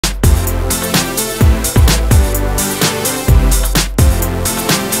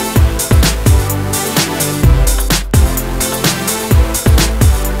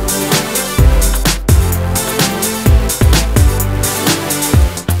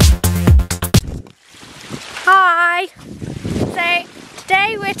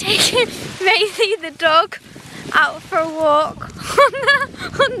Today we're taking Maisie the dog out for a walk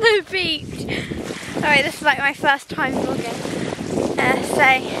on the beach. Sorry, this is like my first time vlogging.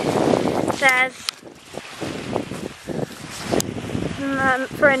 So there's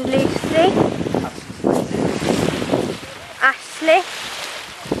friend Lucy, Ashley.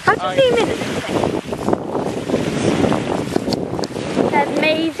 How do you zoom in at this thing? There's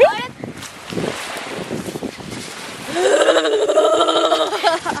Maisie.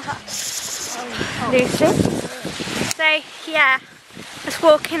 Lucy. So yeah, just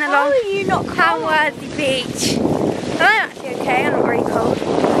walking along Hamworthy Beach. I'm actually okay, I'm not very cold.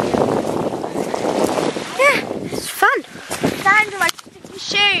 Yeah, it's fun. Sand in my sticky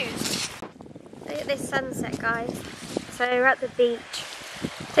shoes. Look at this sunset, guys. So we're at the beach,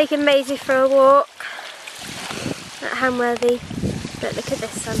 taking Maisie for a walk at Hamworthy. But look at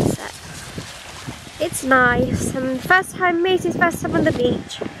this sunset. It's nice, and Maisie's first time on the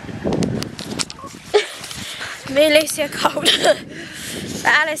beach. Me and Lucy are cold. But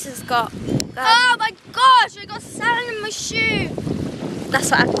Alice has got... oh my gosh, I got sand in my shoe.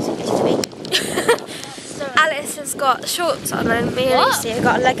 That's what happens if you me. Alice has got shorts on, and me and Lucy have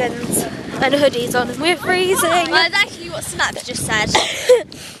got leggings and hoodies on, and we're freezing. Well, that's actually what Snap just said.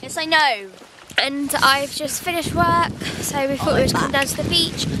 Yes, I know. And I've just finished work, so we thought we would come down to the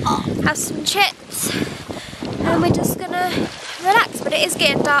beach, have some chips, and we're just gonna relax. But it is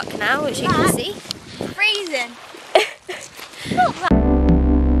getting dark now, which you can see. Freezing.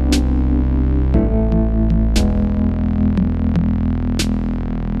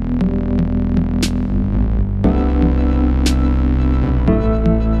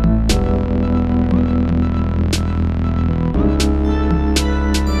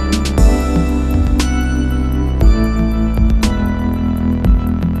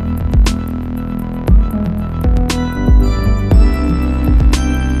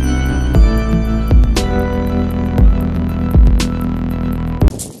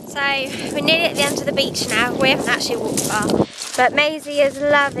 We're nearly at the end of the beach now. We haven't actually walked far, but Maisie is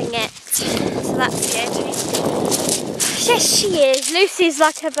loving it, so that's good. Yes, she is. Lucy's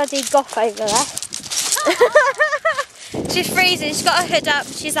like a bloody goth over there. She's freezing. She's got her hood up.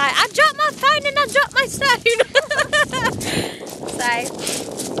 She's like, I dropped my phone and I dropped my stone. So,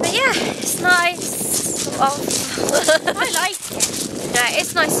 but yeah, it's nice. Well, I like it. No,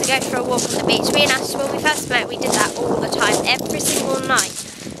 it's nice to go for a walk on the beach. Me and Ash, when we first met, we did that all the time, every single night.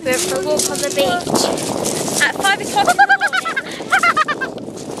 We went for a walk on the beach at 5 o'clock in the morning.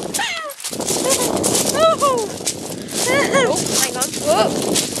 Oh, hang on. Whoop.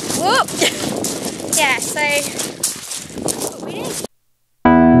 Whoop. Yeah, so that's what we did.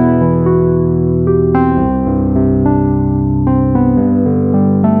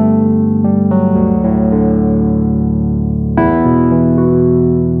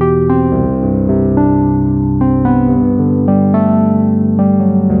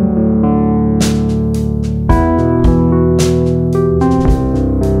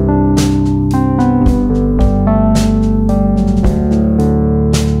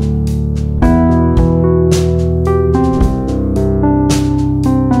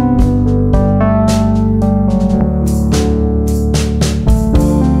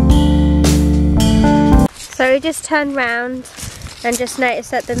 So we just turned round and just noticed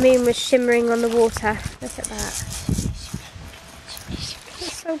that the moon was shimmering on the water. Look at that.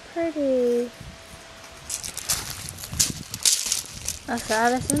 It's so pretty. That's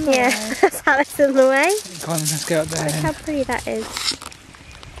Alice in the Yeah, way. that's Alice in the way. Come on, let's go up there. Look how pretty that is.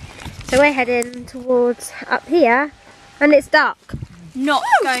 So we're heading towards up here, and it's dark. Not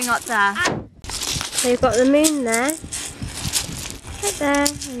going up there. So you've got the moon there, right there,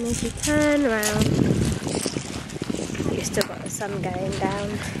 and if you turn around, you've still got the sun going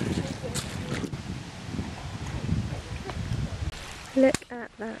down. Look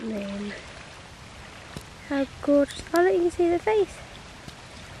at that moon. How gorgeous. Oh look, you can see the face.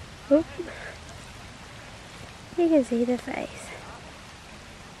 Oh. You can see the face.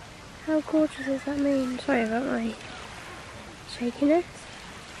 How gorgeous is that moon? Sorry about my shakiness.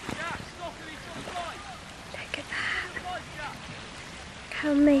 Look at that. Look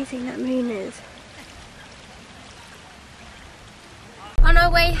how amazing that moon is. On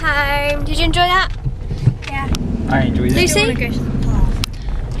our way home. Did you enjoy that? Yeah. I enjoyed it. Lucy? I want to go to the park.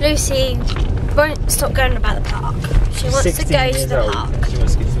 Lucy won't stop going about the park. She wants to 16 go to years the old. park. She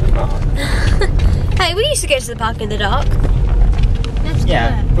wants to go to the park. Hey, we used to go to the park in the dark.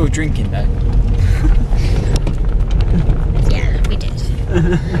 Yeah, we were drinking though. Yeah, we did.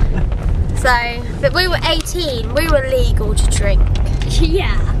 So, but we were 18. We were legal to drink.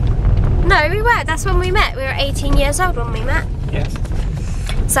 Yeah. No, we were. That's when we met. We were 18 years old when we met. Yes.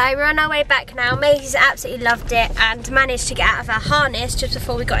 So we're on our way back now. Maisie's absolutely loved it and managed to get out of her harness just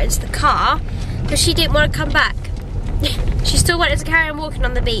before we got into the car because she didn't want to come back. She still wanted to carry on walking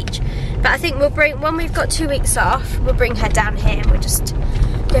on the beach. But I think we'll bring, when we've got 2 weeks off, we'll bring her down here and we'll just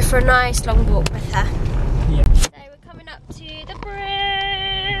go for a nice long walk with her. Yeah. So we're coming up to the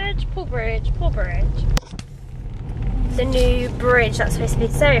bridge. Pool Bridge. The new bridge that's supposed to be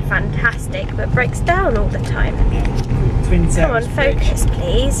so fantastic but breaks down all the time. Twin Come on, Towers Bridge. focus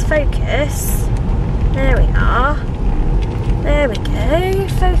please, focus. There we are. There we go,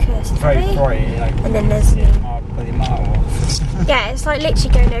 focus. Very ready? bright, like, And then there's bloody mile off. yeah, it's like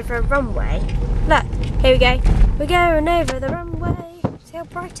literally going over a runway. Look, here we go. We're going over the runway. See how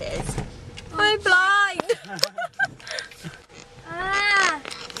bright it is? I'm blind.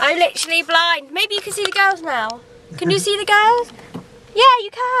 I'm literally blind. Maybe you can see the girls now. Can you see the girls? Yeah, you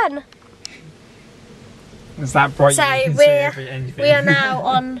can. It's that bright. So you can see anything. we are now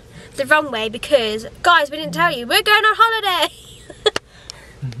on the runway because, guys, we didn't tell you, we're going on holiday.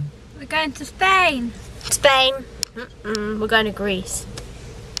 We're going to Spain. Spain. We're going to Greece.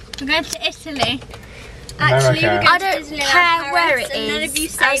 We're going to Italy. America. Actually, we're going I to don't Disneyland care where Paris, it and none of you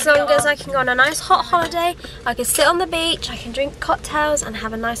is, say as long as no. I can go on a nice hot holiday, I can sit on the beach, I can drink cocktails and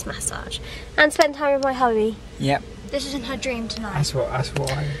have a nice massage. And spend time with my hubby. Yep. This isn't her dream tonight.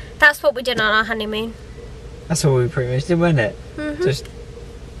 That's what we did on our honeymoon. That's all we pretty much did, wasn't it? Just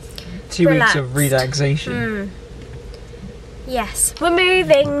 2 weeks of relaxation. Yes, we're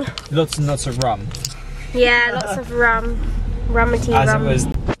moving. Lots and lots of rum. Yeah, lots of rum. Rummity As rum. it was.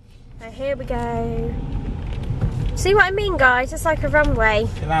 So here we go. See what I mean, guys? It's like a runway.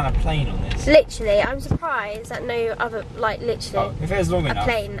 You land a plane on this. Literally, I'm surprised that no other, like literally, Oh, if it was long enough,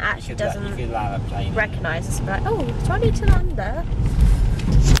 plane actually you doesn't could land a plane. recognise us and be like, oh, do I need to land there?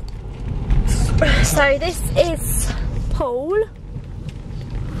 So this is pool.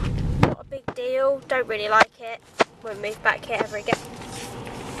 Not a big deal. Don't really like it. Won't move back here ever again.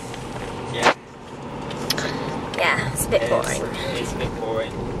 Yeah. Yeah, it's a bit boring. It's a bit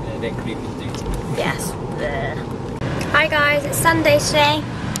boring. And a bit creepy too. Yes. Hi guys, it's Sunday today.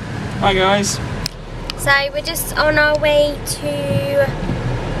 Hi guys. So we're just on our way to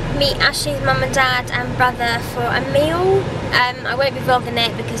meet Ashley's mum and dad and brother for a meal. I won't be vlogging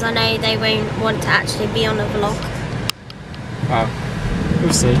it because I know they won't want to actually be on a vlog. Well,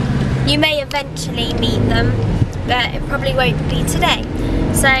 we'll see. You may eventually meet them, but it probably won't be today.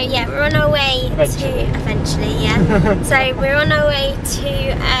 So yeah, we're on our way eventually, yeah. So we're on our way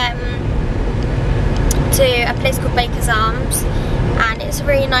to a place called Baker's Arms, and it's a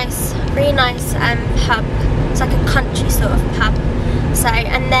really nice pub. It's like a country sort of pub. So,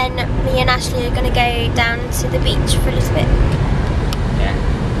 and then me and Ashley are going to go down to the beach for a little bit. Yeah,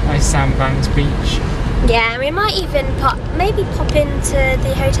 nice Sandbanks beach. Yeah, we might even maybe pop into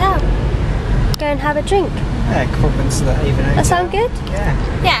the hotel, go and have a drink. Yeah, pop into the Haven Hotel. That sound good?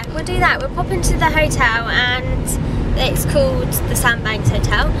 Yeah. Yeah, we'll do that. We'll pop into the hotel, and it's called the Sandbanks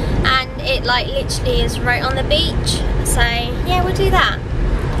Hotel, and it like literally is right on the beach. So yeah, we'll do that.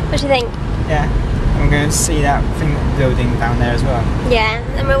 What do you think? Yeah. I'm going to see that building down there as well. Yeah,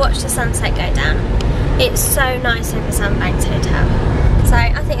 and we'll watch the sunset go down. It's so nice over Sandbanks Hotel. So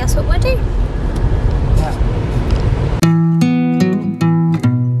I think that's what we'll do. Yeah.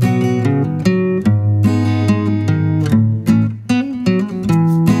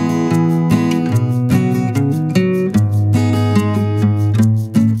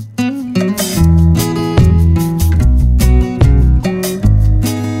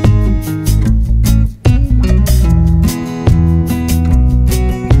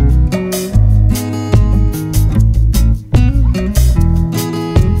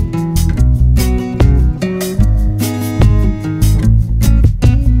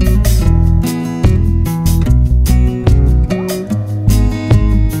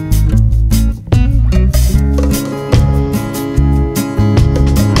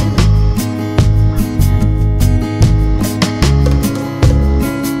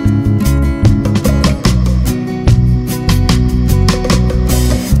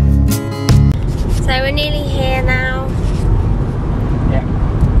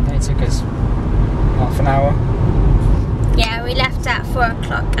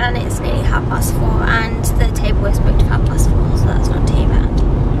 And it's nearly 4:30, and the table is booked for 4:30, so that's not too bad.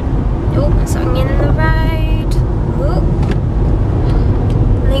 Oh, there's something in the road. Ooh.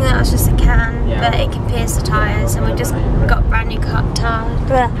 I think that was just a can, but it can pierce the tyres, and we just got brand new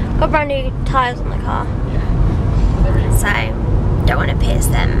got brand new tyres on the car. So don't want to pierce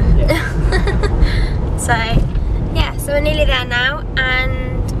them. So yeah, so we're nearly there now,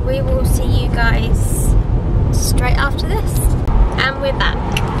 and we will see you guys straight after this. And and we're back.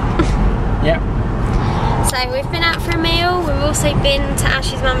 Yep. So we've been out for a meal. We've also been to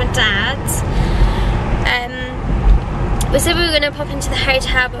Ash's mum and dad's. We said we were going to pop into the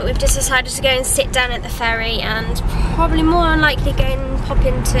hotel, but we've just decided to go and sit down at the ferry and probably more than likely go and pop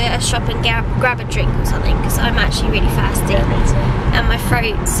into a shop and grab a drink or something, because I'm actually really thirsty and my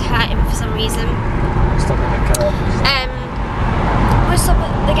throat's hurting for some reason. Stop at the garage. We'll stop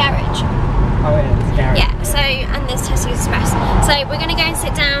at the garage. Oh yeah, there's a garage. Yeah, so, and there's Tesco Express. So we're going to go and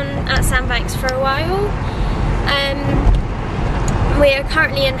sit down at Sandbanks for a while. We are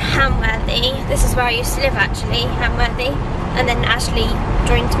currently in Hamworthy. This is where I used to live actually, Hamworthy. And then Ashley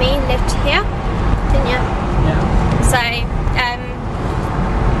joined me and lived here, didn't you? Yeah. So,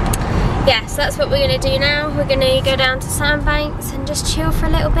 yeah, so that's what we're going to do now. We're going to go down to Sandbanks and just chill for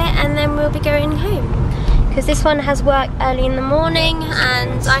a little bit, and then we'll be going home. Because this one has work early in the morning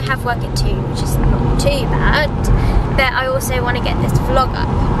and I have work at 2, which is not too bad. But I also want to get this vlog up.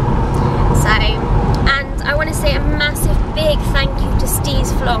 So, and I want to say a massive big thank you to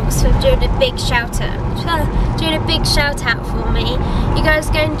Steve's Vlogs for doing a big shout out for me. You guys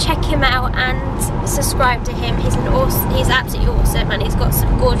go and check him out and subscribe to him. He's he's absolutely awesome, and he's got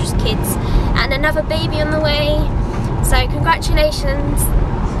some gorgeous kids and another baby on the way. So congratulations.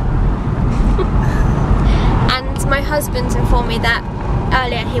 And my husband's informed me that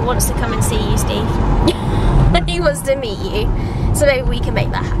earlier he wants to come and see you, Steve. He wants to meet you, so maybe we can make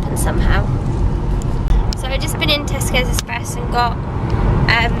that happen somehow. So I've just been in Tesco's Express and got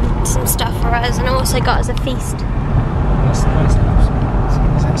some stuff for us, and also got us a feast. That's nice house.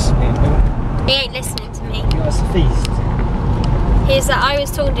 He ain't listening to me. Got us a feast. He's like, I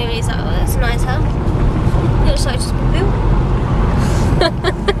was talking to him, he's like, oh, that's a nice house. Looks like just been built.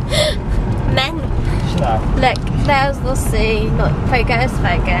 Men. Shut up. Look, there's the sea. Not focus.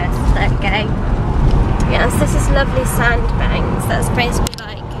 Okay. Yes, this is lovely Sandbanks. That's supposed to be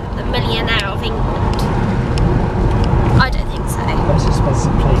like the millionaire of England. I don't think so. Most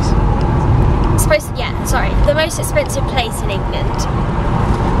expensive place. The most expensive place in England.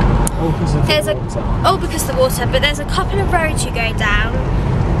 All because of the water. Oh, because of the water. But there's a couple of roads you go down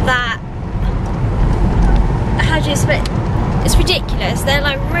that, how do you explain? It's ridiculous. They're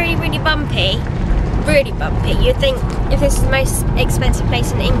like really, really bumpy. Really bumpy. You'd think if this is the most expensive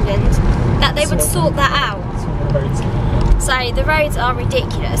place in England that they would sort that out. So the roads are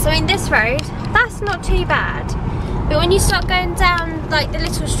ridiculous. I mean, this road, that's not too bad. But when you start going down like the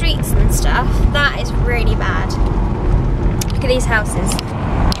little streets and stuff, that is really bad. Look at these houses.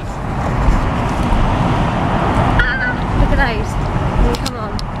 Look at those. Oh, come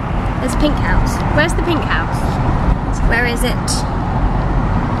on. There's a pink house. Where's the pink house? Where is it?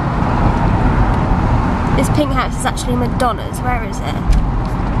 This pink house is actually Madonna's. Where is it?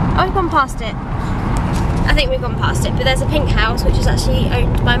 Oh, we've gone past it. I think we've gone past it, but there's a pink house which is actually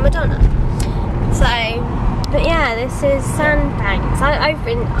owned by Madonna. So, but yeah, this is Sandbanks.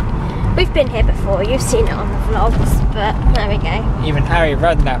 We've been here before. You've seen it on the vlogs, but there we go. Even Harry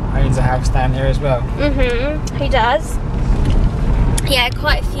Redknapp owns a house down here as well. He does. Yeah,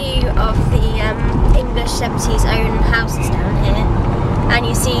 quite a few of the English celebrities own houses down here, and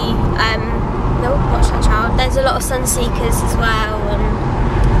you see, no, watch that child. There's a lot of Sunseekers as well, and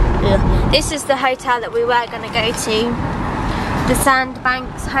yeah. This is the hotel that we were going to go to, the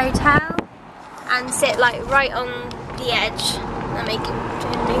Sandbanks Hotel, and sit like right on the edge. They're making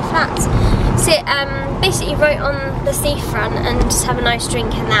new flats. Sit basically right on the seafront and just have a nice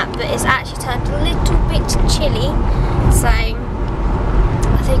drink in that. But it's actually turned a little bit chilly, so I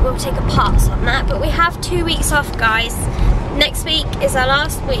think we'll take a pass on that. But we have 2 weeks off, guys. Next week is our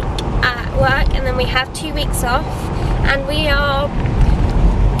last week at work, and then we have 2 weeks off, and we are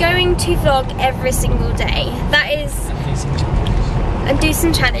going to vlog every single day. That is, and do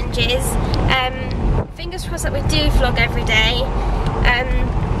some challenges. Fingers crossed that we do vlog every day.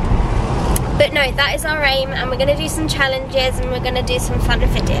 But no, that is our aim, and we're going to do some challenges and we're going to do some fun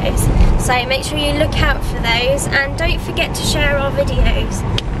videos. So make sure you look out for those, and don't forget to share our videos.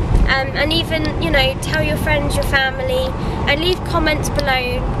 And even, you know, tell your friends, your family, and leave comments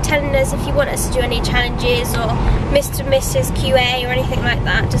below telling us if you want us to do any challenges or Mr. and Mrs. QA or anything like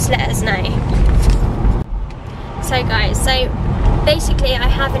that. Just let us know. So guys, so basically I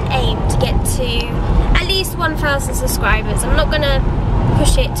have an aim to get to at least 1,000 subscribers. I'm not going to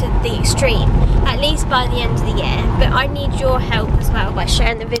push it to the extreme, at least by the end of the year, but I need your help as well by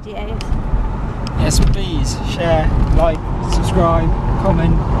sharing the videos. Yes, please share, like, subscribe,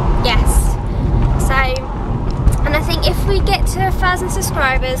 comment. Yes. So, and I think if we get to 1,000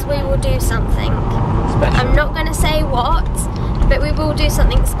 subscribers, we will do something special. I'm not going to say what, but we will do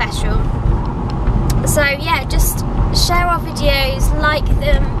something special. So yeah, just share our videos, like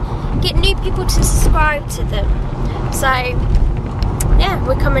them, get new people to subscribe to them. So yeah,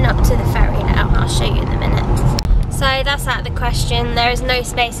 we're coming up to the ferry now. I'll show you in a minute. So that's out of the question. There is no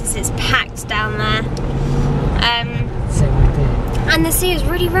spaces, it's packed down there. And the sea is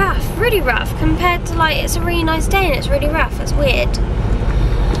really rough compared to, like, it's a really nice day and it's really rough. It's weird.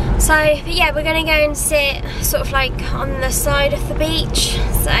 So, but yeah, we're gonna go and sit sort of like on the side of the beach.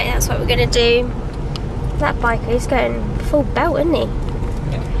 So that's what we're gonna do. That biker, he's going full belt, isn't he?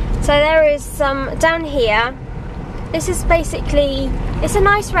 Yeah. So there is some down here. This is basically, it's a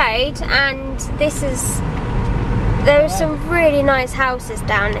nice road, and there are some really nice houses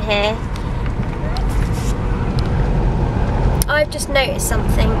down here. I've just noticed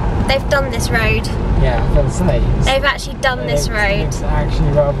something. They've done this road. Yeah, I was gonna say. They've actually done this road. It's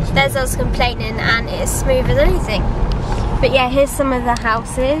actually rather smooth. There's us complaining, and it's smooth as anything. But yeah, here's some of the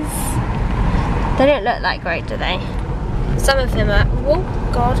houses. They don't look like great, do they? Some of them are, oh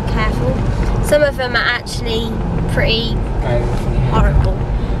God, careful. Some of them are actually pretty horrible,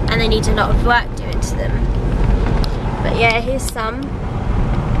 and they need a lot of work doing to them. But yeah, here's some.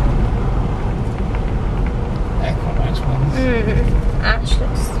 They're quite nice ones. Ash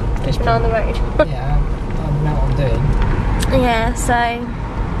looks keeping on the road. Yeah, I know what I'm doing. Yeah, so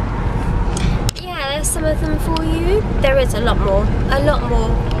yeah, there's some of them for you. There is a lot more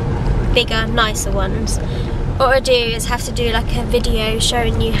bigger, nicer ones. What I do is have to do like a video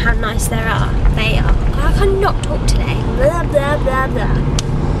showing you how nice they are. I cannot talk today. Blah blah blah blah.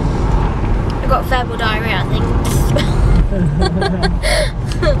 I've got verbal diarrhea, I think.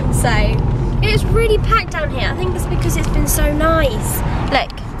 So it's really packed down here. I think it's because it's been so nice.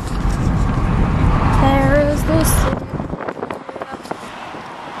 Look. There is this.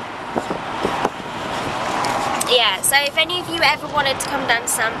 Yeah, so if any of you ever wanted to come down to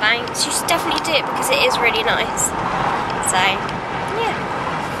Sandbanks, you should definitely do it because it is really nice. So, yeah.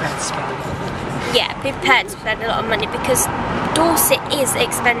 Yeah, be prepared to spend a lot of money because Dorset is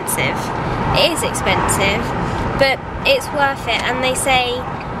expensive. It is expensive, but it's worth it. And they say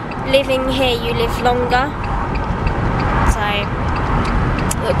living here you live longer. So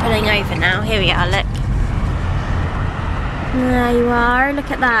we're pulling over now. Here we are, look. There you are,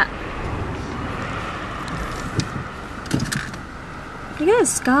 look at that. Look at the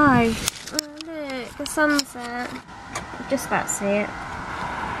sky. Oh look, the sunset. Just about to see it.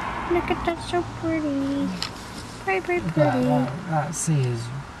 Look at that, so pretty. Very pretty. That sea is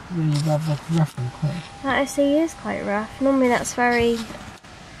really rough and quick. That sea is quite rough. Normally that's very...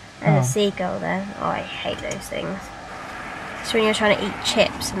 There's a seagull there. Oh, I hate those things. It's when you're trying to eat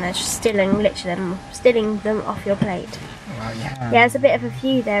chips and they're just stealing them off your plate. Well, yeah. Yeah, there's a bit of a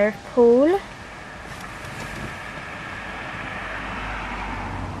view there of Poole.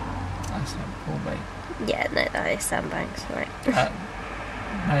 That's not Poole, mate. Yeah, no, that is Sandbanks, right.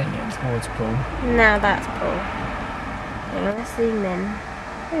 I think it's towards Poole. Now that's Poole. Hang on, let's zoom in.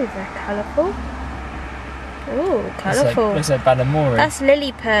 Oh, they're colourful. Oh, colourful. Looks like Bannamore. That's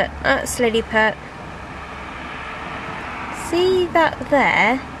Lilliput. That's Lilliput. See that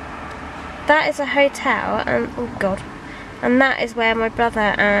there? That is a hotel, and oh God, and that is where my brother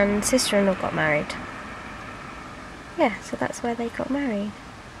and sister-in-law got married. Yeah, so that's where they got married.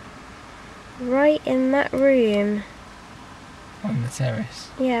 Right in that room. On the terrace.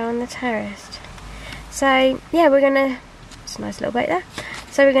 Yeah, on the terrace. So yeah, we're gonna. It's a nice little boat there.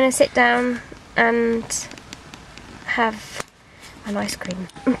 So we're gonna sit down and have an ice cream.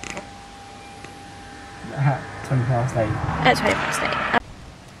 At 20 past 8. At 20 past 8.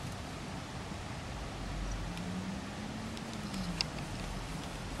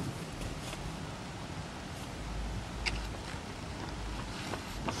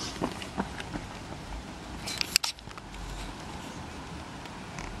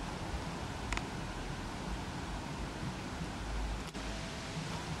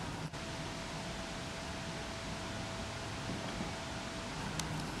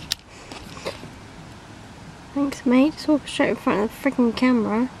 Thanks, mate. Just walk straight in front of the freaking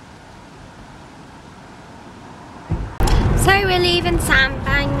camera. So we're leaving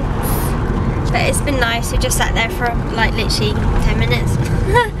Sandbanks, but it's been nice. We just sat there for like literally 10 minutes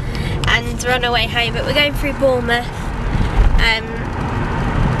and run away home. But we're going through Bournemouth.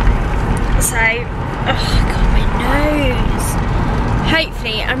 So, oh God, my nose.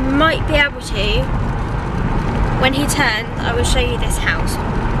 Hopefully, I might be able to. When he turns, I will show you this house.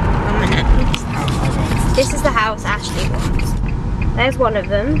 1 minute. This is the house Ashley wants. There's one of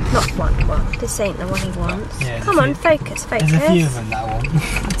them. Not one. Well, this ain't the one he wants. Yeah, come on, focus. There's a few of them that I want.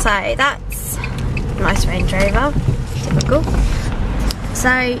 So that's a nice Range Rover. Typical.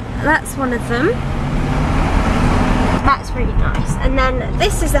 So that's one of them. That's really nice. And then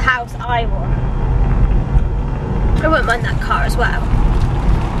this is the house I want. I wouldn't mind that car as well.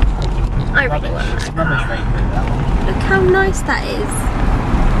 I really want that car. Look how nice that is.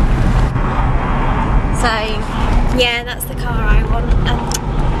 So, yeah, that's the car I want.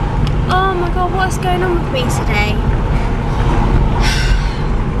 Oh my god, what's going on with me today?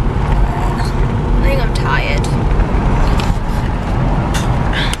 I think I'm tired.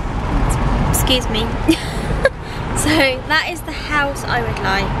 Excuse me. So that is the house I would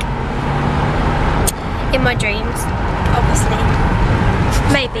like. In my dreams, obviously.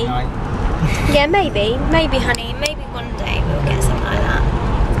 Maybe. Yeah, maybe. Maybe, honey. Maybe one day we'll get something like that.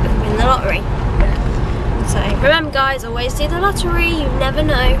 We'll win the lottery. So remember guys, always do the lottery. You never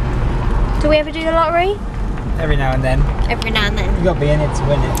know. Do we ever do the lottery? Every now and then. Every now and then. You've got to be in it to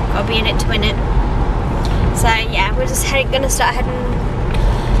win it. Got to be in it to win it. So yeah, we're just gonna start heading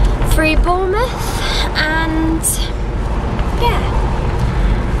through Bournemouth, and yeah,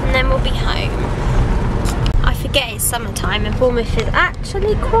 and then we'll be home. I forget it's summertime and Bournemouth is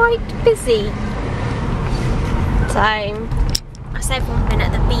actually quite busy. So I said everyone been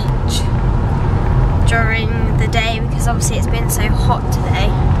at the beach during the day because obviously it's been so hot today.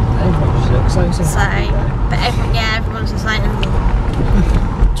 Everyone just looks so But everyone's just like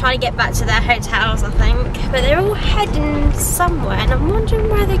trying to get back to their hotels, I think. But they're all heading somewhere, and I'm wondering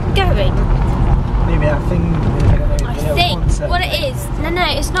where they're going. Maybe that thing. I think what it is. No,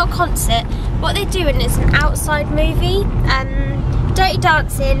 it's not a concert. What they're doing is an outside movie. Dirty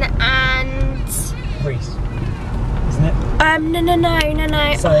Dancing and. Grease, isn't it?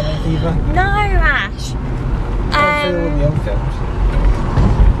 No. Silent Night Fever. No, Ash. All the old films.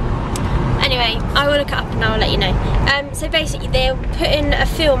 Anyway, I will look it up and I'll let you know. So basically they're putting a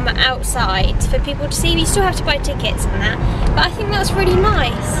film outside for people to see. You still have to buy tickets and that, but I think that's really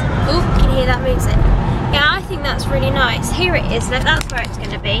nice. Oh, can you hear that music? Yeah, I think that's really nice. Here it is, look, that's where it's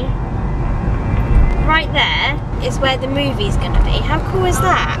going to be. Right there is where the movie's going to be. How cool is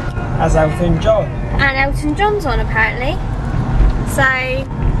that? As Elton John. And Elton John's on apparently. So...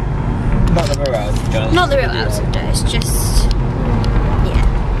 Not the real Elton John. Not the real Elton John, it's just...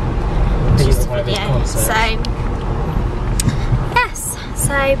 just a video. So yes,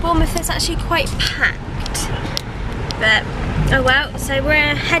 so Bournemouth is actually quite packed, but oh well. So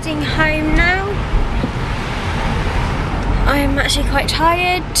we're heading home now. I'm actually quite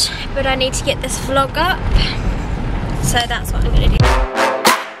tired, but I need to get this vlog up, so that's what I'm going to do.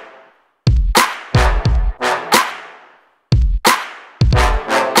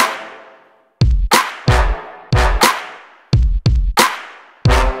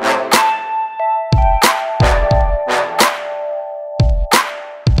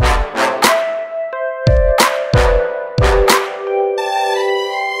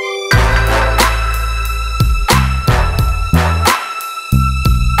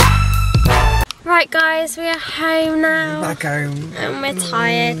 Right guys, we are home now. Back home. And we're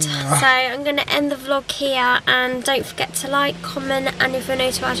tired. So I'm going to end the vlog here, and don't forget to like, comment, and if you're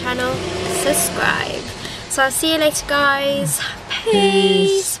new to our channel, subscribe. So I'll see you later guys.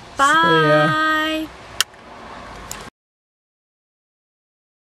 Peace. Bye.